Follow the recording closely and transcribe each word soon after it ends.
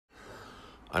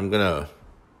I'm going to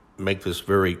make this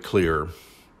very clear.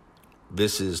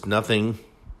 This is nothing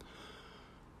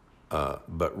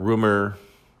but rumor,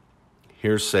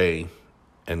 hearsay,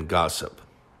 and gossip.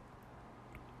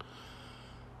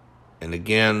 And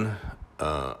again,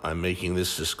 I'm making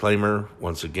this disclaimer.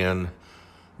 Once again,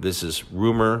 this is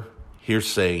rumor,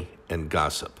 hearsay, and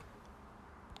gossip.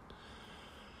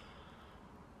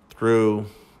 Through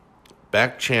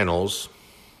back channels,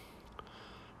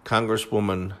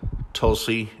 Congresswoman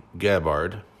Tulsi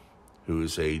Gabbard, who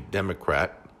is a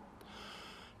Democrat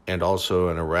and also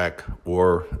an Iraq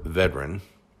war veteran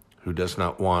who does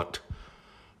not want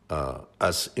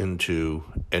us into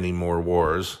any more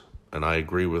wars, and I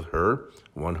agree with her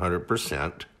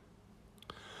 100%.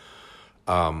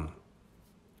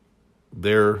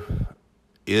 There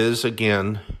is,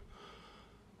 again,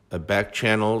 a back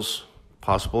channels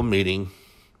possible meeting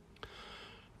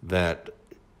that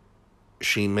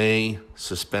she may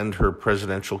suspend her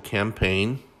presidential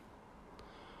campaign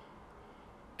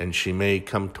and she may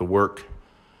come to work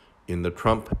in the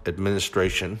Trump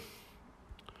administration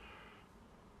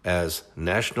as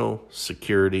National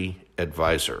Security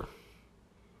Advisor.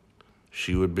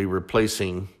 She would be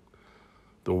replacing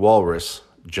the walrus,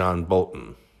 John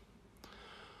Bolton.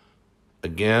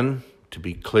 Again, to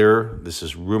be clear, this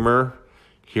is rumor,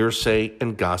 hearsay,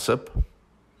 and gossip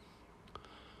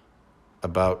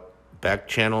about back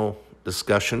channel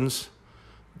discussions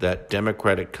that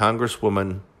Democratic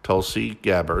Congresswoman Tulsi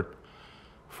Gabbard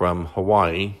from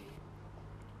Hawaii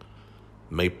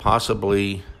may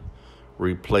possibly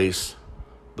replace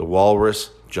the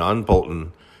walrus John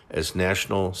Bolton as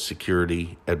National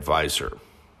Security Advisor.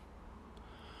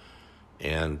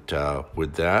 And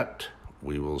with that,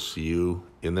 we will see you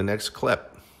in the next clip.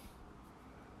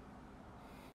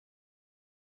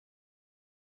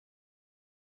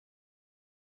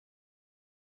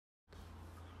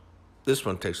 This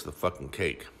one takes the fucking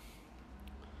cake.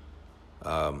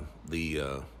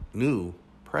 The new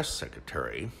press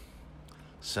secretary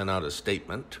sent out a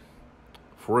statement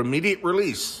for immediate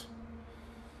release,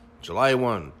 July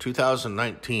 1,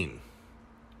 2019.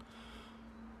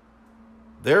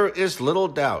 There is little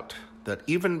doubt that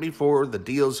even before the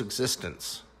deal's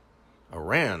existence,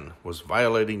 Iran was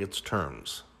violating its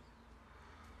terms.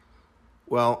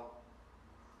 Well,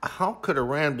 how could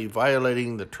Iran be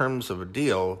violating the terms of a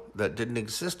deal that didn't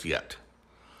exist yet?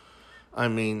 I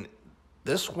mean,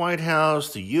 this White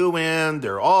House, the UN,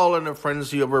 they're all in a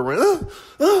frenzy over Iran.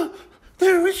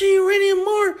 They're enriching uranium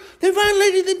more. They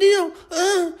violated the deal.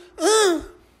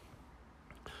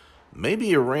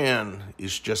 Maybe Iran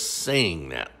is just saying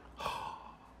that.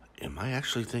 Am I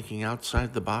actually thinking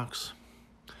outside the box?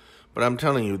 But I'm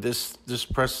telling you, this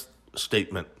press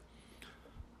statement,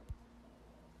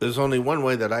 there's only one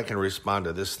way that I can respond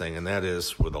to this thing, and that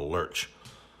is with a lurch.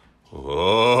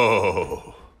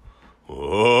 Oh.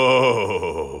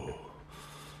 Oh.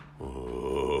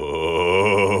 Oh.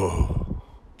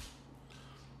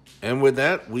 And with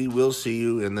that, we will see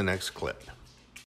you in the next clip.